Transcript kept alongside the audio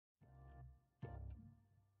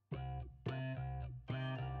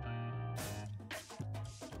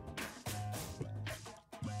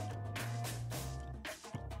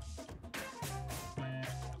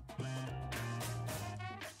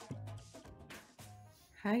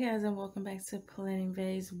Hi guys, and welcome back to Planning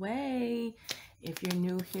Vay's Way. If you're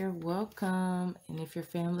new here, welcome. And if you're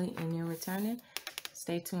family and you're returning,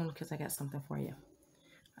 stay tuned because I got something for you.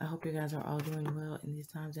 I hope you guys are all doing well in these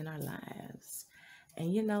times in our lives.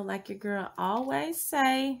 And you know, like your girl always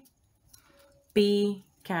say, be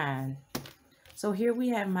kind. So here we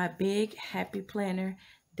have my big happy planner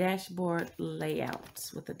dashboard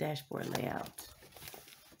layouts with a dashboard layout.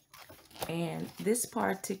 And this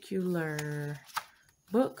particular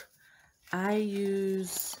book I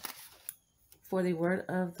use for the word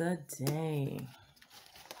of the day.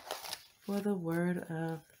 For the word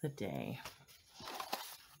of the day.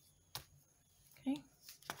 Okay.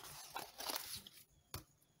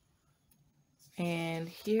 And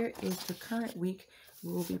here is the current week.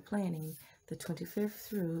 We will be planning the 25th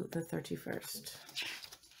through the 31st.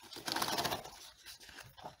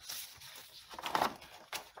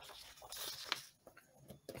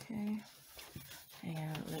 Okay.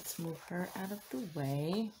 And let's move her out of the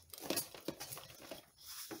way.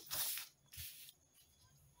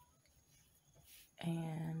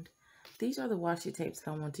 And these are the washi tapes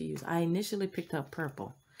that I want to use. I initially picked up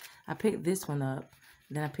purple. I picked this one up.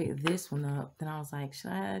 Then I picked this one up. Then I was like,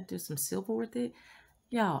 should I do some silver with it?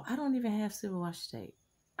 Y'all, I don't even have silver washi tape.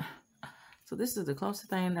 So this is the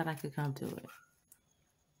closest thing that I could come to it.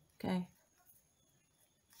 Okay.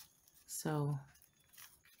 So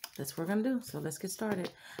that's what we're going to do. So let's get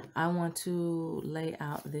started. I want to lay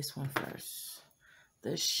out this one first.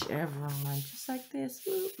 The chevron, just like this.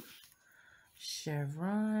 Whoop.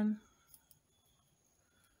 Chevron.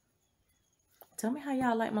 Tell me how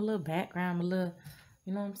y'all like my little background, my little,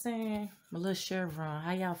 you know what I'm saying? My little chevron.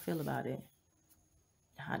 How y'all feel about it?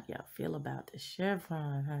 How do y'all feel about the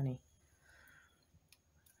chevron, honey?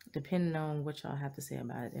 Depending on what y'all have to say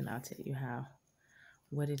about it, and I'll tell you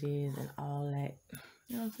what it is and all that.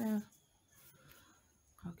 You know what I'm saying?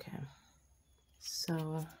 Okay.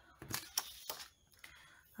 So,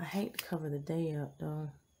 I hate to cover the day up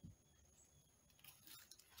though.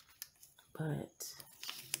 But,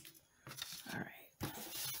 alright.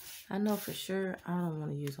 I know for sure I don't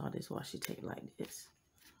want to use all this washi tape like this.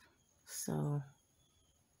 So,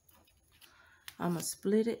 I'm going to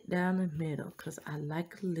split it down the middle because I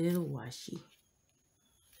like a little washi.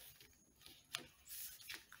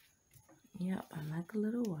 Yep, I like a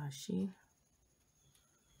little washi.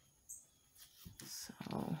 So,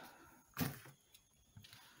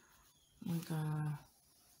 I'm gonna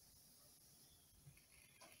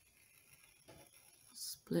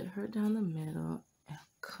split her down the middle and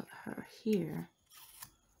cut her here.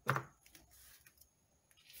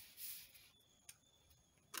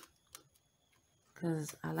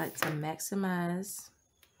 Because I like to maximize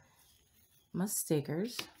my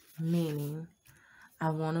stickers, meaning I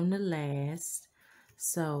want them to last.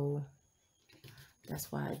 So,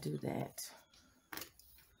 that's why I do that.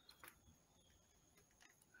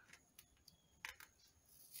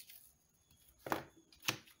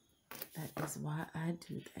 That is why I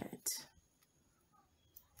do that.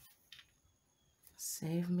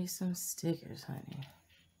 Save me some stickers, honey.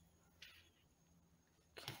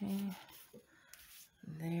 Okay.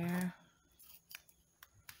 There.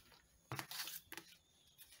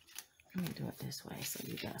 Let me do it this way so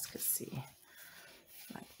you guys could see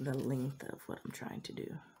like the length of what I'm trying to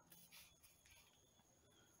do.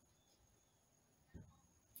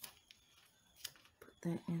 Put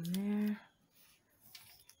that in there.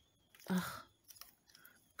 Ugh.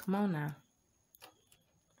 Come on now.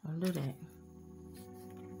 Don't do that.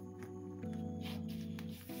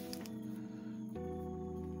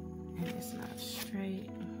 And it's not straight.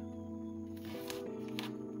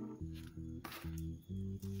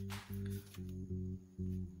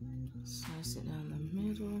 Slice it down the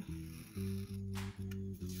middle.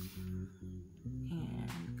 And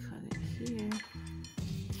cut it here.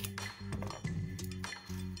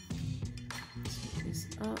 Take this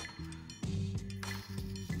up.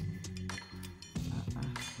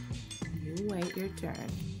 You wait your turn.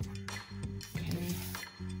 Okay.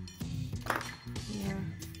 Here.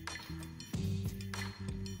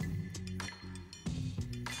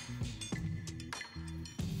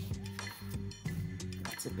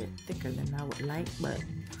 That's a bit thicker than I would like, but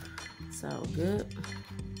it's all good.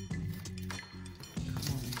 Come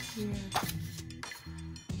on here.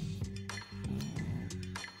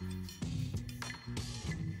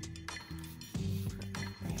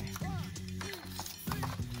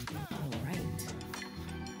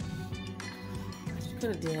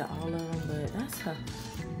 Could have did all of them, but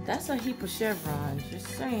that's a heap of chevrons. Just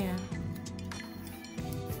saying.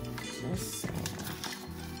 Just saying.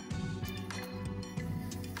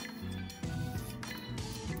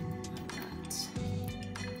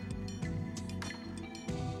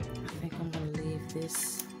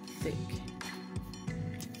 this thick.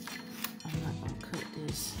 I'm not gonna cut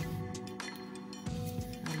this.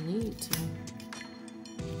 I need to.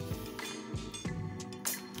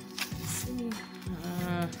 See, it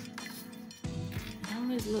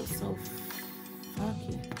always looks so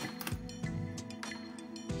funky.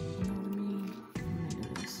 You know what I mean? Let me do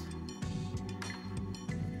this.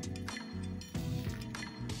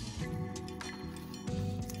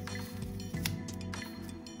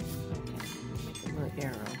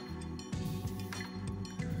 Arrow.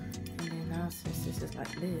 And then now, since this is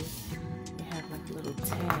like this, we have like a little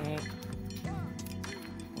tag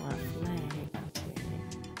or a flag.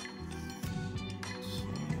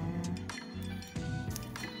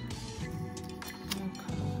 Oh,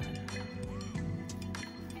 come on.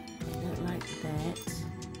 Put it like that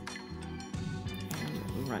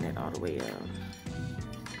and run it all the way up.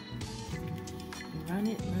 Run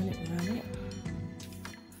it, run it, run it.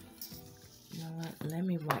 Let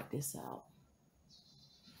me wipe this out.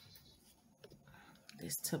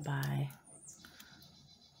 This to buy.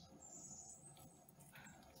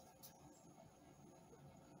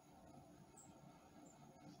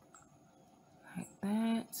 Like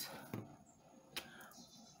that.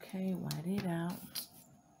 Okay, wipe it out.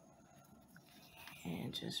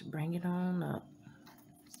 And just bring it on up.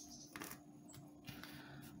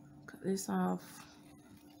 Cut this off.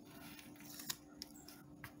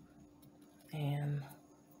 And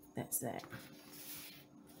that's that.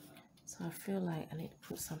 So I feel like I need to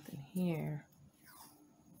put something here.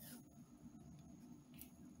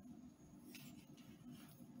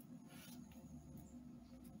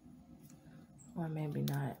 Or maybe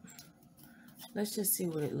not. Let's just see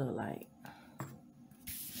what it look like.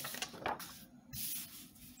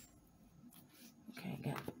 Okay,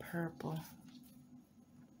 got the purple.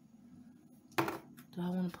 Do I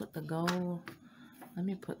want to put the gold? Let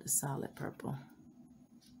me put the solid purple.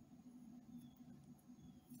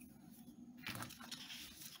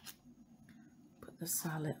 Put the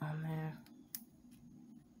solid on there.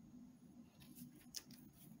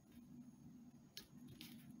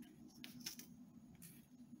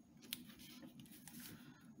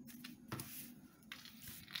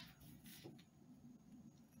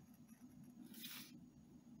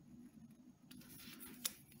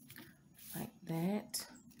 Like that.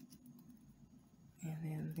 And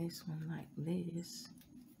then this one like this.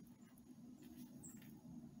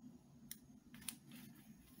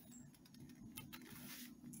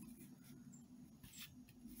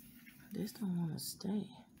 This don't want to stay.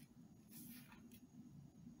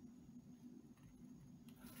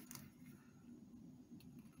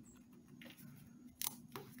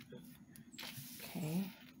 Okay,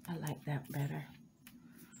 I like that better.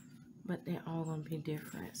 But they're all gonna be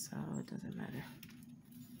different, so it doesn't matter.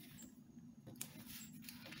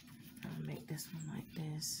 I'll make this one like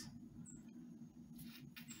this.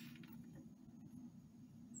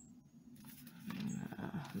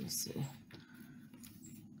 Let me see.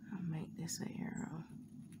 I'll make this an arrow.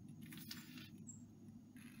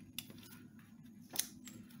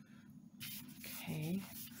 Okay,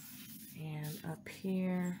 and up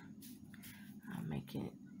here, I'll make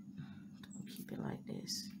it, keep it like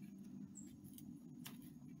this.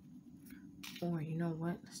 Or you know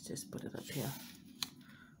what, let's just put it up here.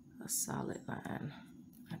 A solid line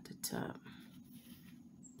at the top.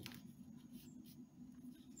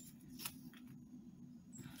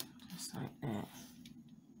 Just like that.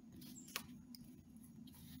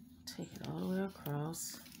 Take it all the way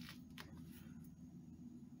across.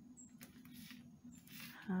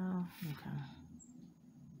 Oh, okay.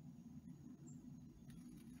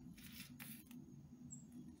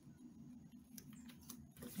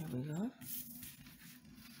 There we go.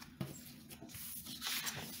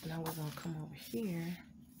 Now we're gonna come over here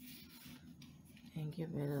and give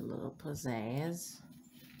it a little pizzazz.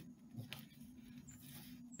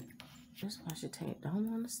 This washi tape don't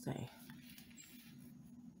want to stay.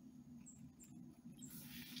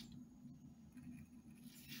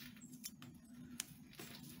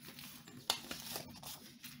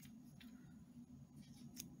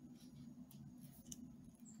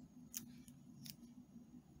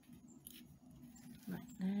 Like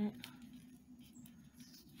that.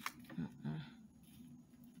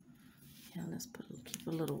 Yeah, let's keep a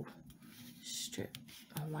little strip,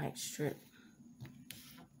 a white strip.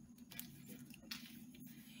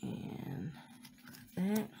 And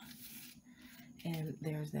that. And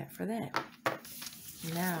there's that for that.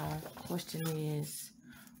 Now, question is,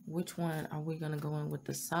 which one are we going to go in with,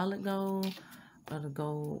 the solid gold or the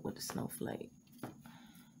gold with the snowflake?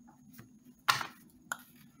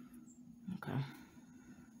 Okay.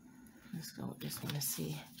 Let's go with this one. Let's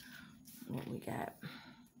see what we got.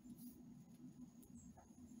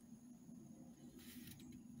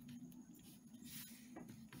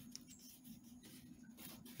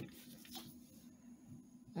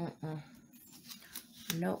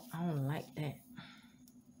 Nope, I don't like that.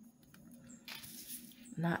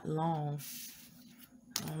 Not long.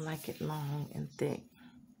 I don't like it long and thick.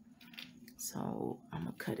 So I'm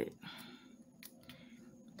gonna cut it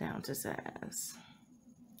down to size.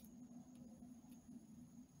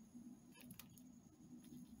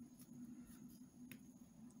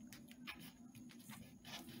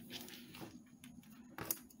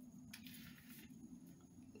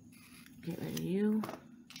 Get rid of you.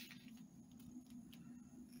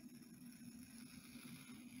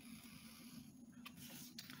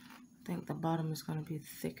 I think the bottom is going to be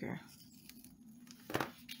thicker.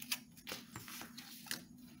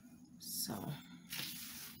 So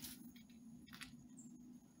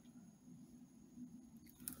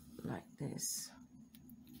like this.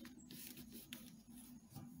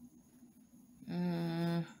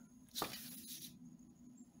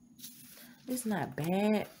 It's not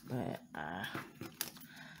bad, but I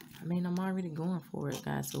mean, I'm already going for it,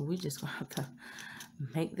 guys. So we just gonna have to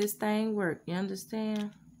make this thing work. You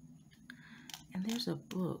understand? And there's a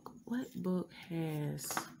book. What book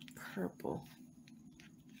has purple?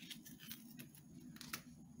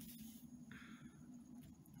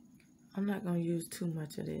 I'm not gonna use too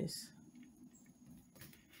much of this.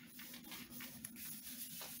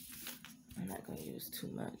 I'm not gonna use too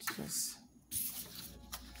much. Just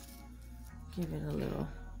give it a little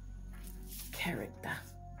character.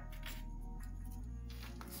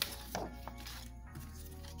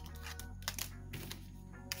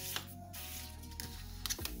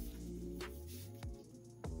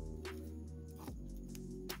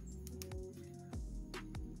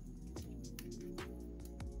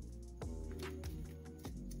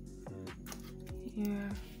 Here.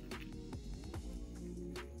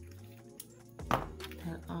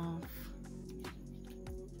 That off.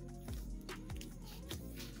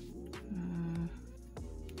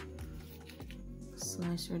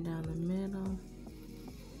 Slice her down the middle.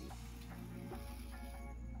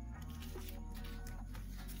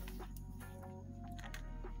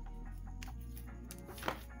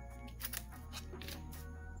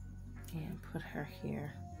 And put her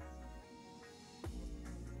here.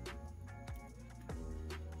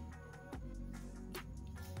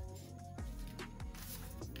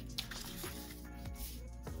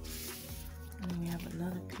 And we have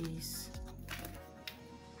another piece.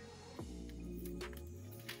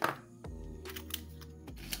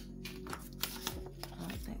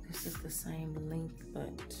 The same length,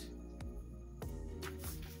 but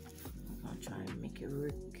I'm gonna try and make it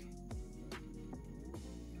work.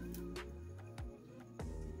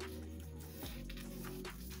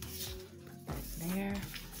 Put that there.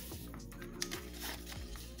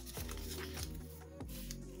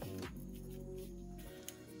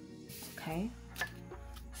 Okay.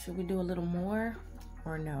 Should we do a little more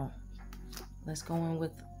or no? Let's go in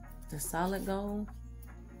with the solid gold.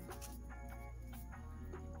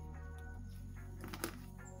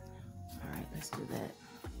 Let's do that.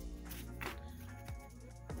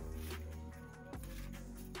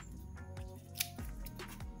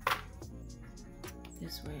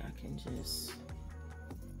 This way I can just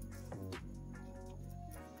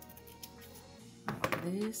like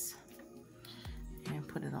this and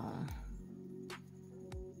put it on.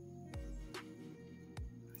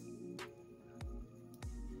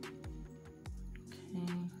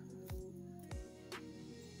 Okay.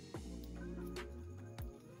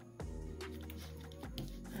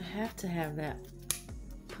 I have to have that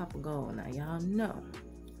pop of gold. Now y'all know,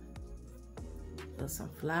 put some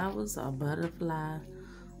flowers or butterfly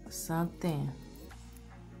or something.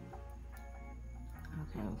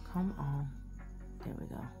 Okay, come on. There we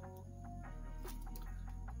go.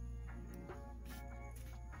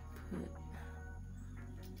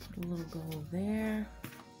 Put a little gold there.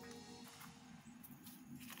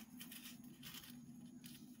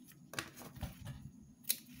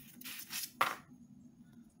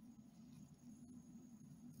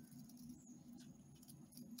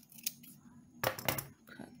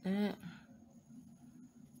 That.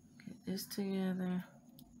 Get this together.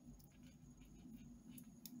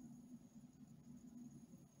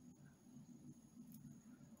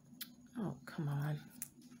 Oh, come on.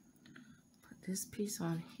 Put this piece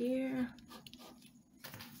on here.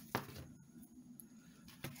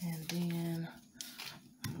 And then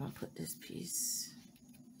I'm going to put this piece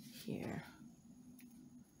here.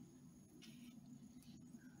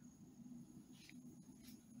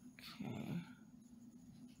 Okay.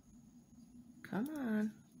 Come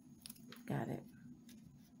on.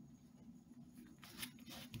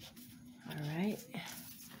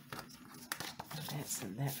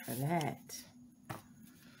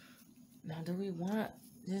 Do we want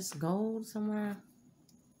just gold somewhere?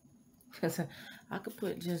 Because I could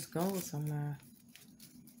put just gold somewhere.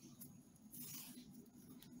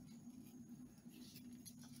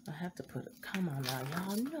 I have to put it. Come on now,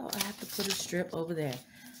 y'all know I have to put a strip over there.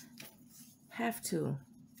 Have to.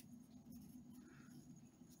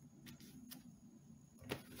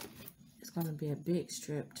 It's going to be a big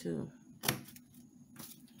strip too.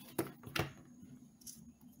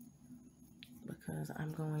 Because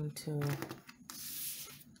I'm going to...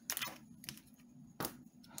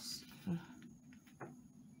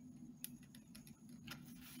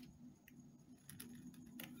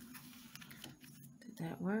 Did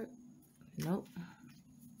that work? Nope.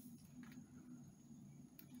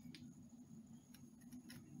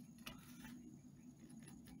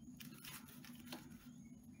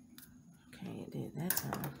 Okay, it did that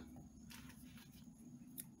time.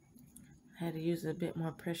 I had to use a bit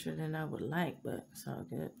more pressure than I would like, but it's all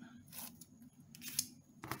good.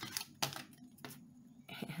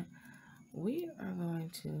 We are going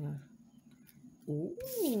to...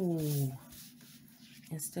 Ooh.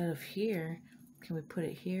 Instead of here, can we put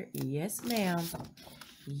it here? Yes, ma'am.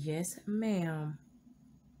 Yes, ma'am.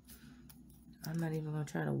 I'm not even going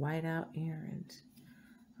to try to white out earrings.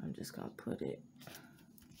 I'm just going to put it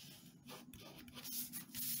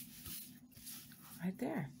right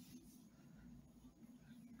there.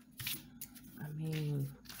 I mean,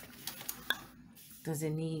 does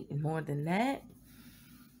it need more than that?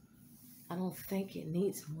 I don't think it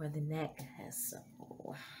needs more than that, guys. So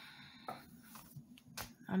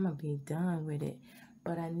I'm going to be done with it.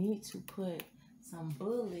 But I need to put some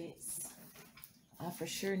bullets. I for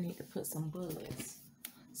sure need to put some bullets.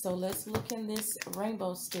 So let's look in this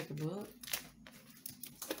rainbow sticker book.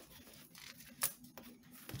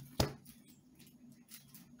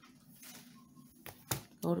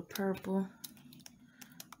 Go to purple.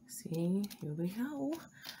 See, here we go.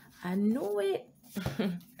 I knew it.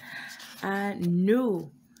 I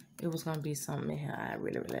knew it was going to be something here I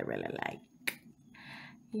really like.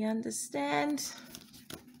 You understand?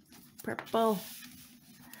 Purple.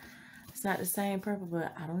 It's not the same purple,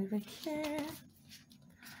 but I don't even care.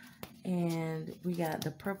 And we got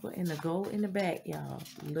the purple and the gold in the back, y'all.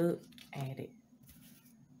 Look at it.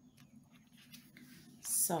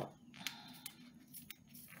 So,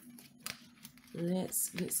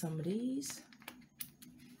 let's get some of these.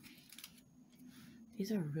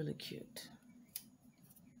 These are really cute.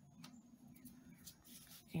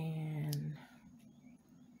 And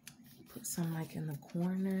put some like in the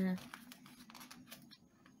corner.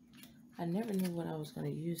 I never knew what I was going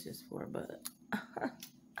to use this for, but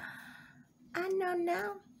I know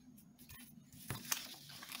now.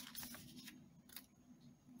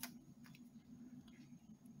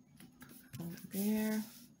 Put over there.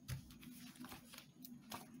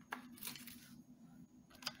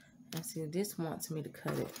 And see, this wants me to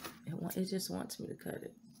cut it. It just wants me to cut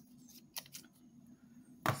it.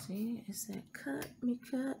 See, it said, cut me,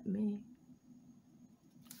 cut me.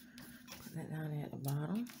 Put that down there at the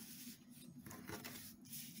bottom.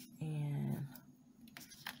 And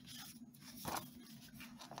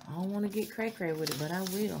I don't want to get cray-cray with it, but I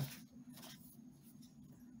will.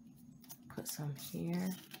 Put some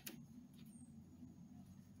here.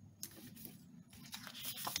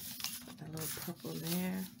 Put that little purple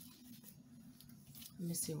there. Let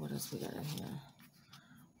me see what else we got in here.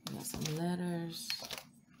 We got some letters.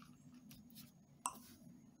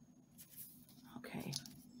 Okay,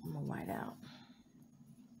 I'm gonna white out.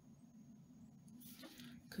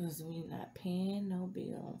 Because we not paying no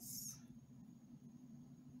bills.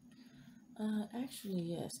 Actually,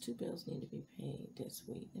 yes, 2 bills need to be paid this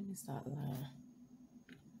week. Let me start lying.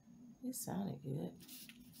 It sounded good.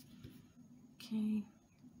 Okay.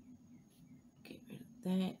 Get rid of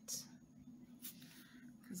that.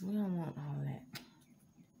 Because we don't want all that.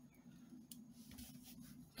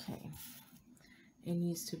 Okay. It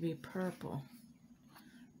needs to be purple.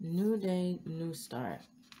 New day, new start.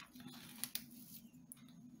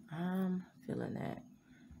 I'm feeling that.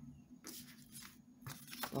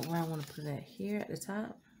 But where I want to put that here at the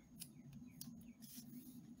top,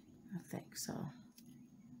 I think so.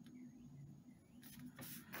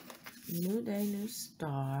 New day, new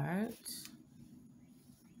start.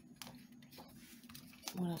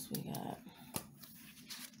 What else we got?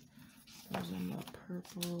 Those are my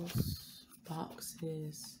purples,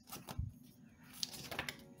 boxes.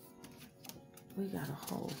 We got a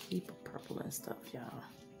whole heap of purple and stuff, y'all.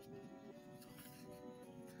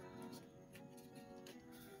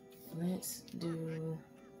 Let's do,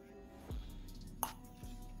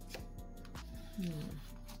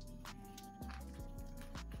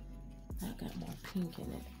 that got more pink in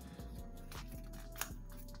it.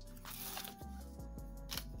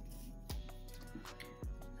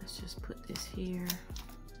 this here.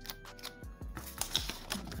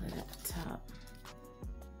 Put it at the top.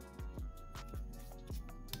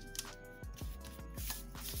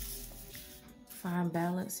 Find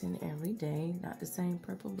balance in every day. Not the same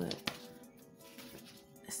purple, but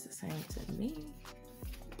it's the same to me.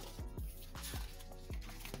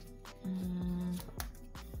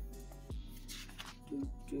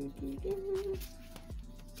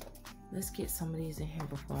 Let's get some of these in here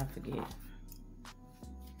before I forget.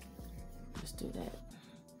 Let's do that.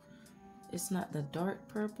 It's not the dark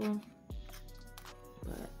purple,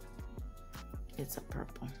 but it's a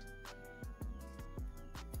purple.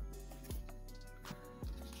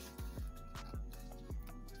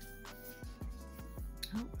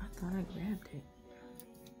 Oh, I thought I grabbed it.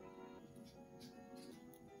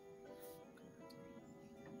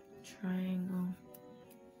 Triangle.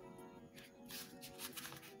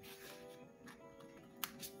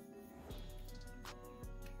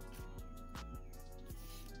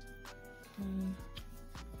 Okay.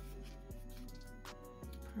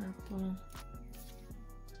 Purple.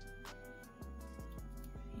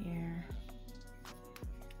 Here.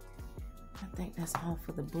 I think that's all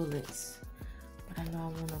for the bullets. But I know I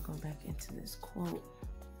want to go back into this quote.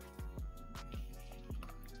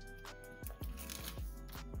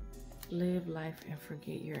 Live life and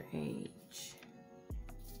forget your age.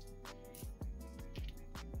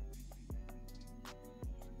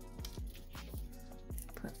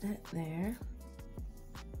 Put that there.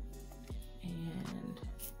 And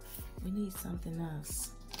we need something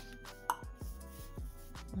else. I'm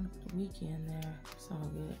gonna put the weekend there. It's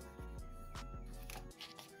all good.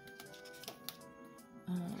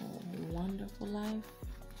 Wonderful life.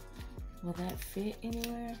 Will that fit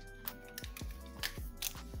anywhere?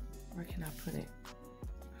 Where can I put it?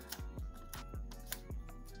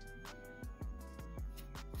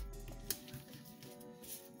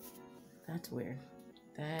 That's weird.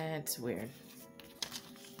 That's weird.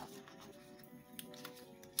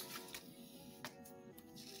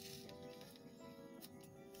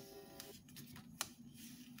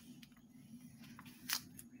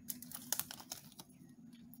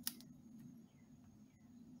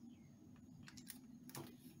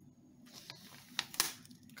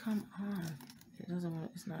 Come on. It doesn't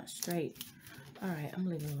want, it's not straight. All right, I'm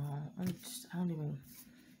leaving it alone.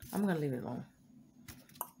 I'm gonna leave it alone.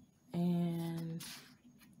 And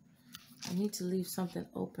I need to leave something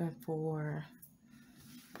open for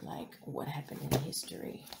like what happened in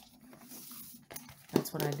history.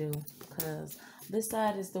 That's what I do, because this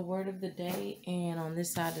side is the word of the day, and on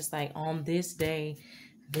this side it's like on this day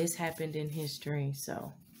this happened in history.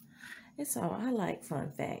 So it's all, I like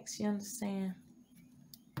fun facts, you understand?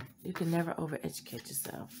 You can never overeducate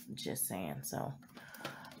yourself, just saying. So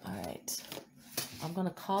all right, I'm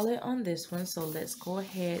gonna call it on this one. So let's go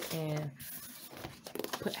ahead and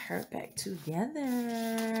put her back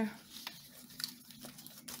together.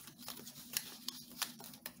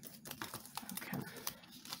 Okay.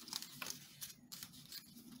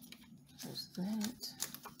 There's that.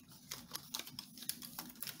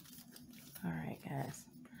 All right, guys.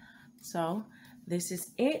 So this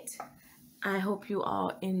is it. I hope you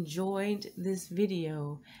all enjoyed this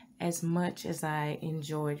video as much as I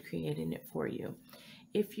enjoyed creating it for you.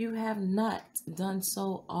 If you have not done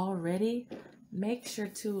so already, make sure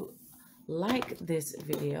to like this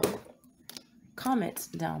video, comment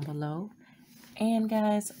down below, and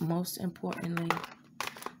guys, most importantly,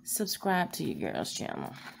 subscribe to your girl's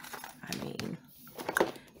channel. I mean,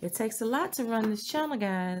 it takes a lot to run this channel,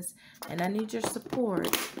 guys, and I need your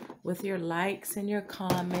support with your likes and your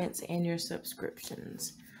comments and your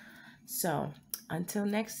subscriptions. So until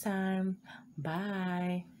next time,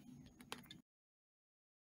 bye.